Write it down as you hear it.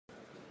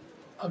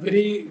A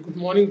very good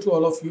morning to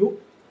all of you.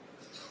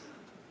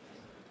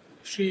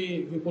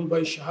 Shri Vipul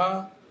Bhai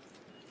Shah,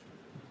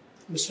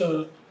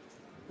 Mr.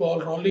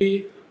 Paul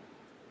Rowley,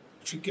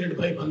 Shri Kirit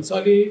Bhai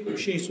Bhansali,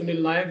 Shri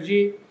Sunil Nayak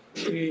ji,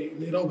 Shri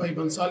Nirav Bhai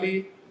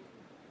Bhansali,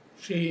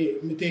 Shri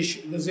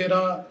Mitesh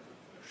Gazera,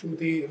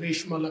 Shrimati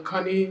Reshma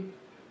Lakhani,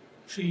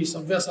 Shri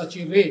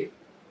Sabyasachi Ray,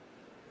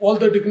 all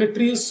the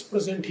dignitaries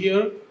present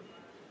here,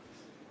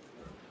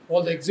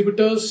 all the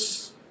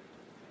exhibitors,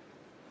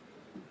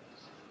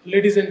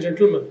 ladies and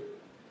gentlemen.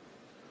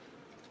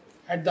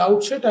 At the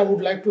outset, I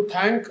would like to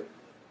thank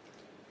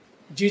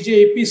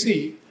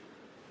GJEPC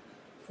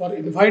for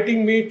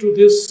inviting me to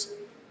this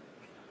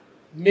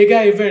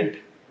mega event,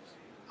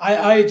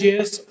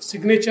 IIJS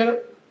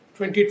Signature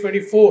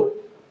 2024,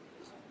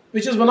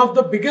 which is one of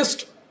the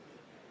biggest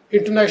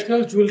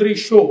international jewelry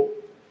show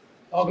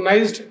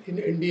organized in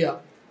India.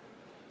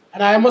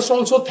 And I must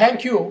also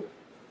thank you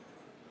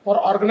for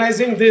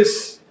organizing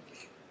this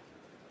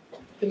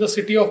in the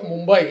city of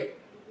Mumbai,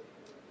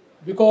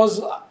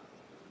 because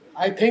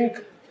I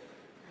think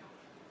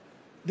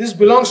this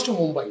belongs to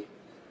Mumbai.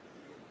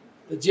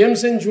 The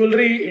gems and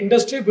jewelry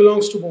industry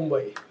belongs to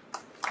Mumbai.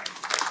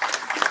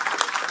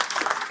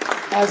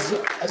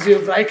 As you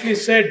have rightly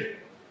said,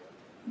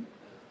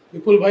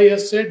 Vipul Bhai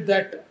has said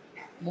that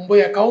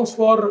Mumbai accounts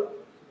for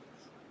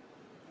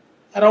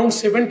around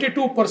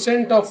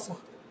 72% of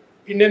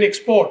Indian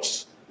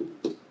exports.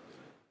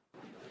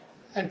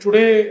 And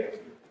today,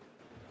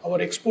 our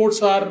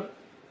exports are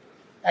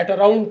at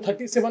around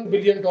 $37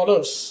 billion.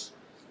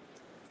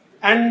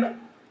 And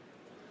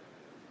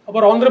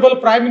our Honorable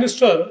Prime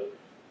Minister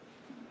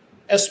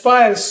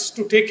aspires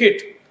to take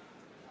it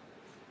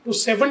to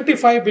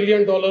 $75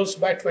 billion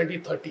by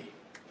 2030.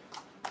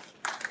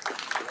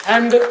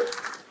 And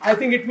I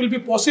think it will be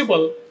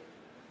possible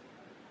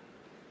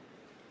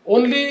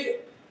only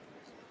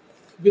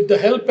with the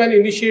help and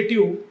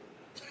initiative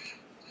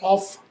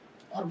of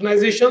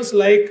organizations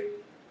like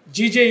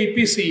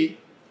GJEPC,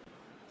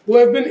 who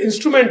have been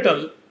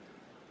instrumental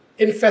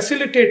in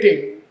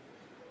facilitating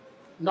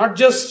not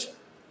just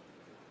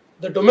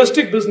the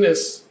domestic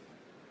business,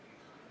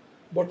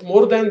 but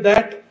more than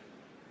that,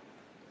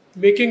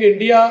 making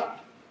India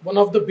one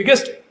of the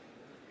biggest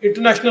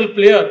international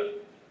player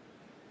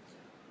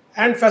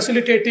and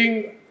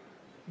facilitating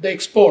the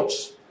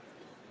exports.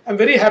 I'm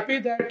very happy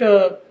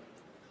that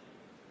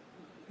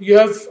you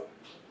have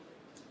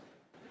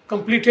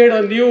completed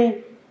a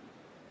new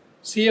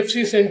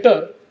CFC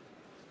center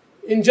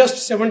in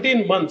just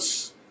 17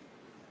 months,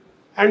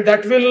 and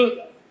that will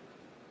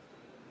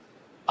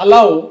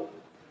allow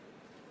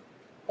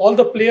all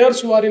the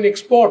players who are in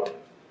export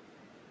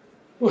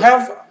to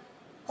have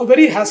a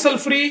very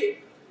hassle-free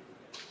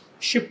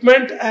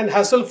shipment and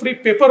hassle-free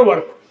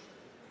paperwork,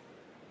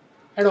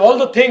 and all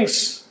the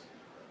things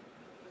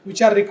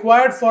which are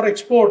required for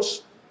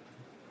exports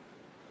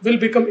will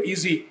become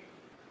easy.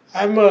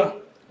 I'm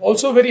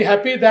also very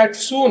happy that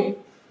soon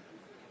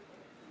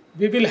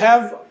we will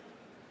have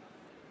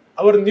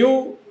our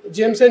new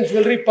Gems and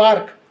Jewellery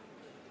Park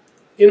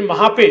in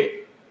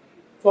Mahape,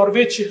 for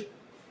which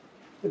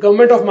the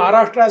government of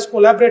Maharashtra has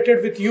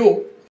collaborated with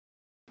you.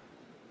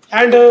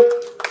 And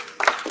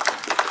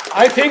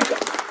I think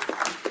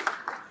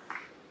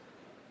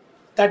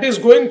that is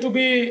going to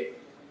be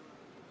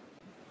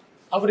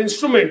our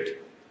instrument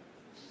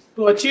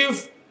to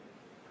achieve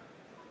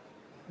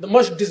the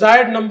much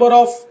desired number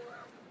of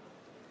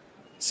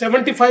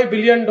 $75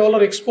 billion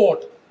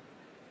export.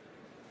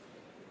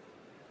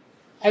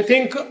 I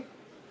think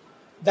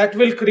that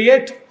will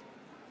create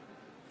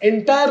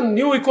entire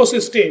new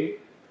ecosystem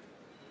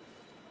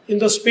in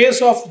the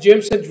space of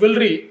gems and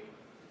jewelry.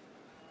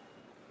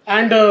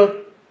 And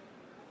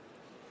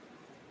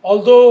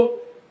although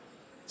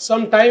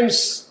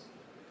sometimes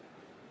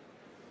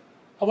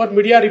our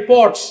media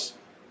reports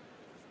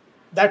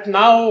that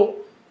now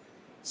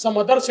some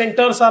other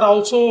centers are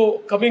also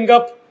coming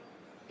up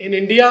in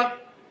India,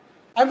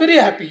 I'm very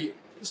happy.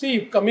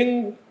 See,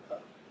 coming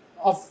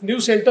of new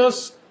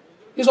centers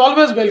is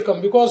always welcome,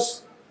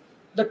 because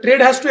the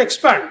trade has to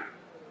expand.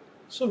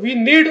 So we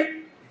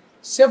need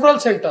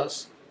several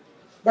centers.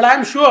 But I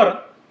am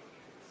sure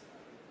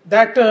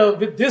that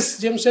with this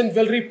Gems and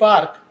Jewellery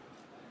Park,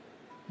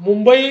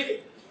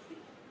 Mumbai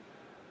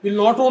will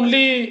not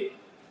only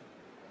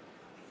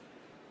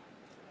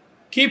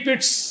keep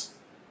its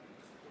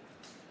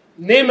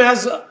name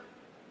as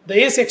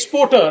the ace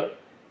exporter,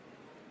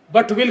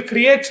 but will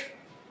create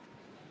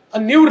a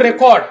new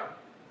record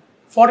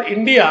for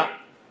India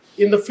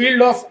in the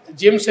field of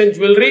gems and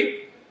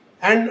jewelry.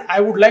 And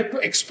I would like to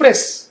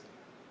express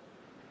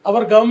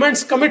our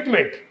government's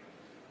commitment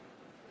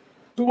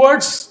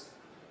towards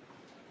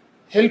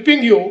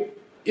helping you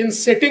in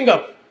setting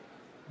up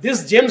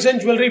this Gems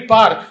and Jewellery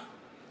Park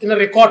in a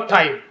record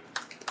time.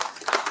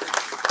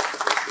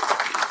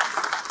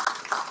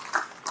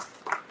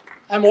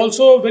 I'm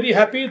also very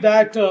happy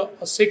that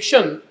a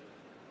section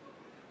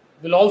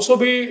will also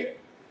be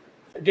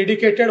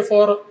dedicated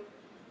for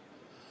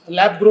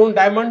lab-grown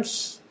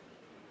diamonds,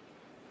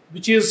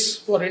 which is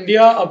for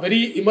India a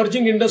very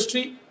emerging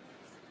industry.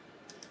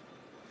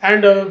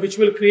 and which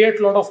will create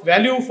a lot of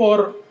value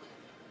for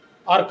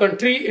our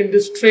country in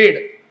this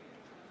trade.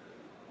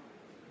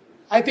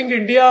 I think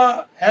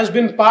India has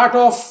been part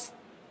of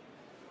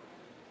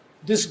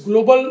this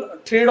global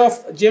trade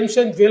of gems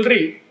and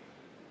jewelry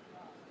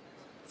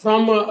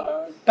from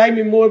time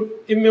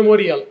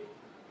immemorial.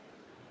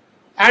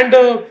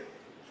 And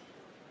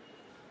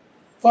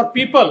for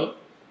people,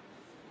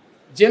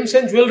 gems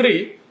and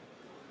jewelry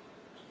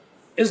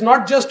is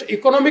not just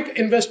economic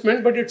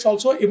investment, but it's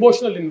also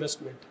emotional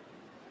investment.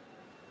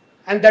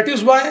 And that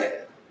is why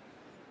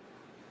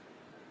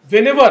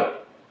whenever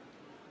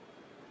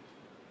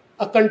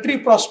a country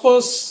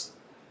prospers,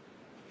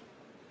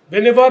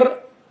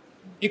 whenever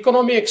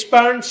economy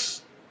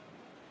expands,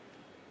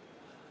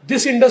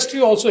 this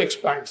industry also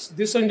expands.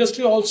 This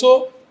industry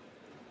also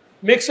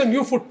makes a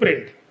new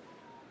footprint.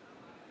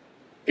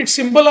 It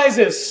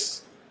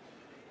symbolizes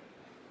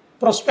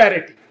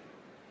prosperity.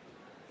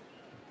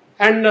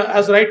 And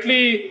as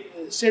rightly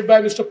said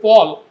by Mr.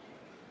 Paul,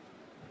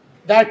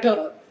 that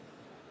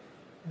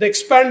the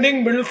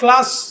expanding middle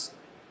class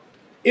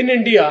in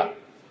India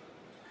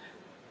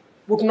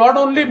would not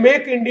only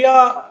make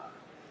India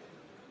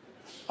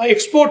an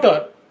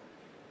exporter,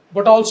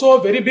 but also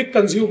a very big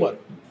consumer.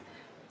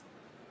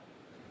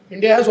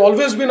 India has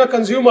always been a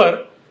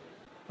consumer,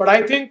 but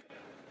I think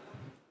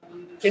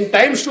in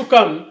times to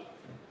come,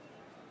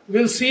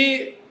 we'll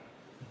see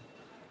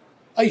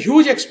a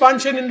huge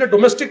expansion in the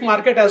domestic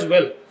market as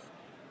well.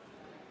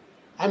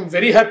 I'm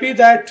very happy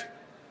that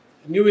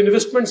new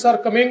investments are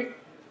coming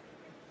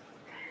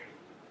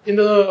in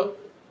the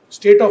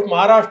state of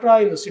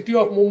Maharashtra, in the city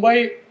of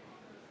Mumbai.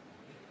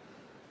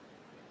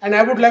 And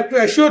I would like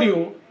to assure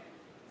you,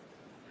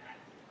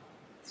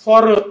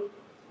 for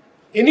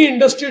any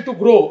industry to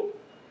grow,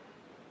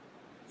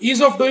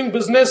 ease of doing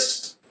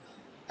business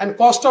and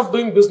cost of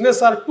doing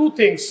business are two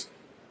things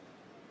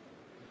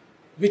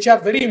which are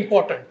very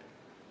important.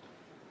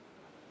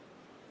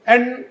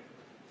 And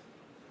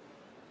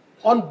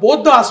on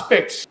both the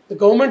aspects, the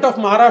government of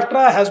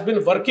Maharashtra has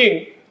been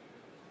working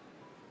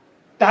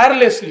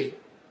tirelessly.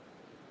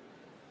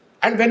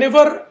 And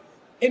whenever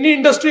any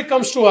industry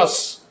comes to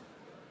us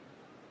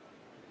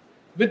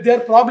with their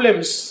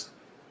problems,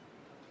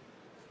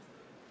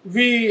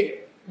 we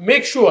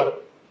make sure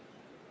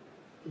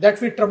that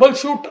we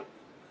troubleshoot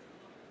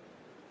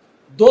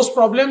those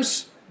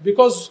problems,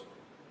 because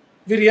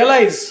we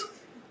realize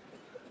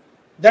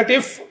that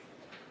if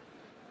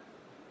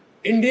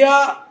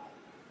India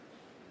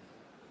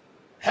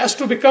has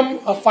to become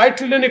a 5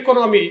 trillion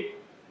economy,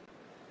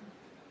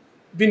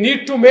 we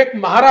need to make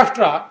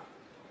Maharashtra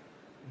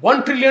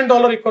 $1 trillion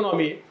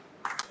economy.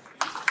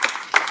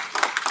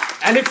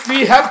 And if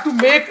we have to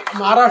make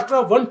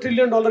Maharashtra $1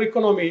 trillion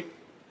economy,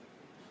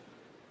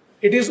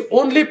 it is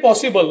only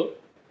possible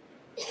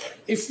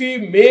if we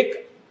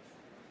make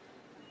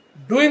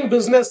doing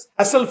business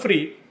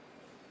hassle-free.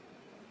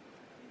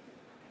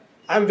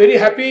 I am very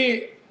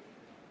happy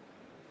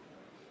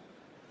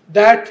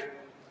that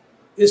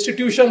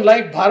institution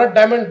like Bharat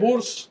Diamond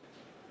Bourse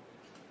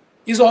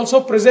is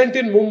also present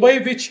in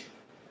Mumbai, which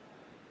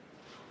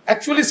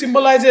actually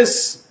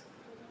symbolizes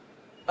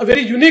a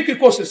very unique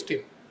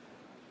ecosystem.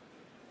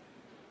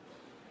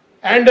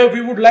 And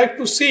we would like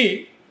to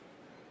see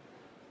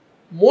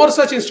more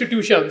such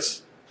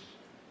institutions.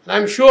 And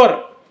I'm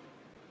sure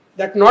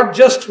that not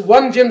just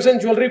one Gems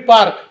and Jewellery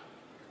Park,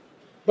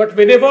 but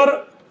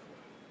whenever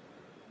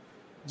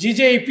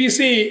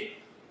GJEPC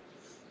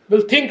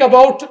will think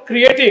about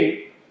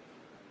creating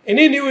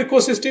any new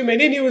ecosystem,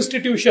 any new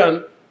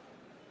institution,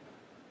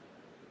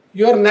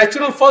 your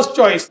natural first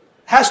choice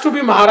has to be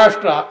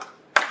Maharashtra.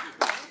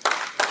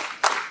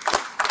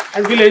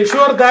 And we'll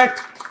ensure that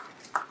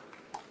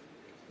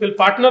we'll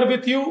partner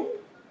with you,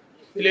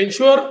 we'll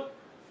ensure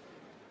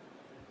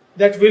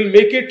that we'll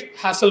make it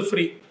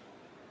hassle-free.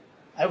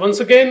 I once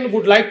again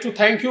would like to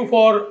thank you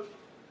for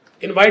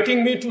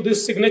inviting me to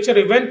this signature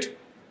event.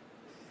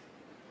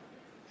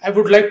 I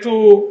would like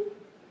to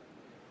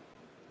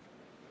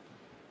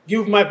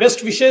give my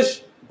best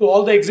wishes to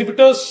all the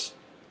exhibitors.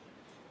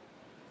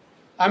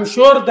 I'm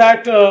sure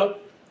that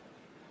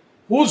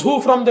who's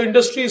who from the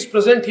industry is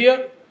present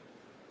here.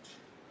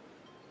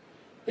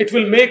 It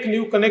will make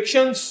new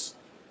connections.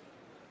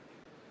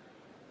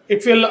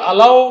 It will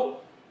allow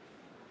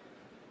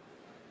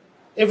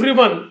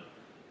everyone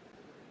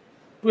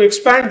to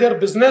expand their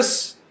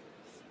business.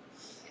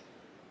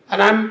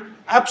 And I'm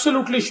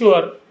absolutely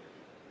sure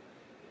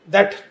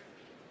that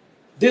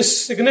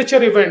this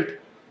signature event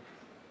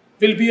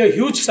will be a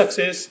huge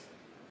success.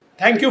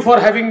 Thank you for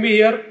having me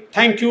here.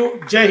 Thank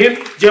you. Jai Hind,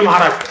 Jai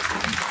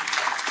Maharashtra.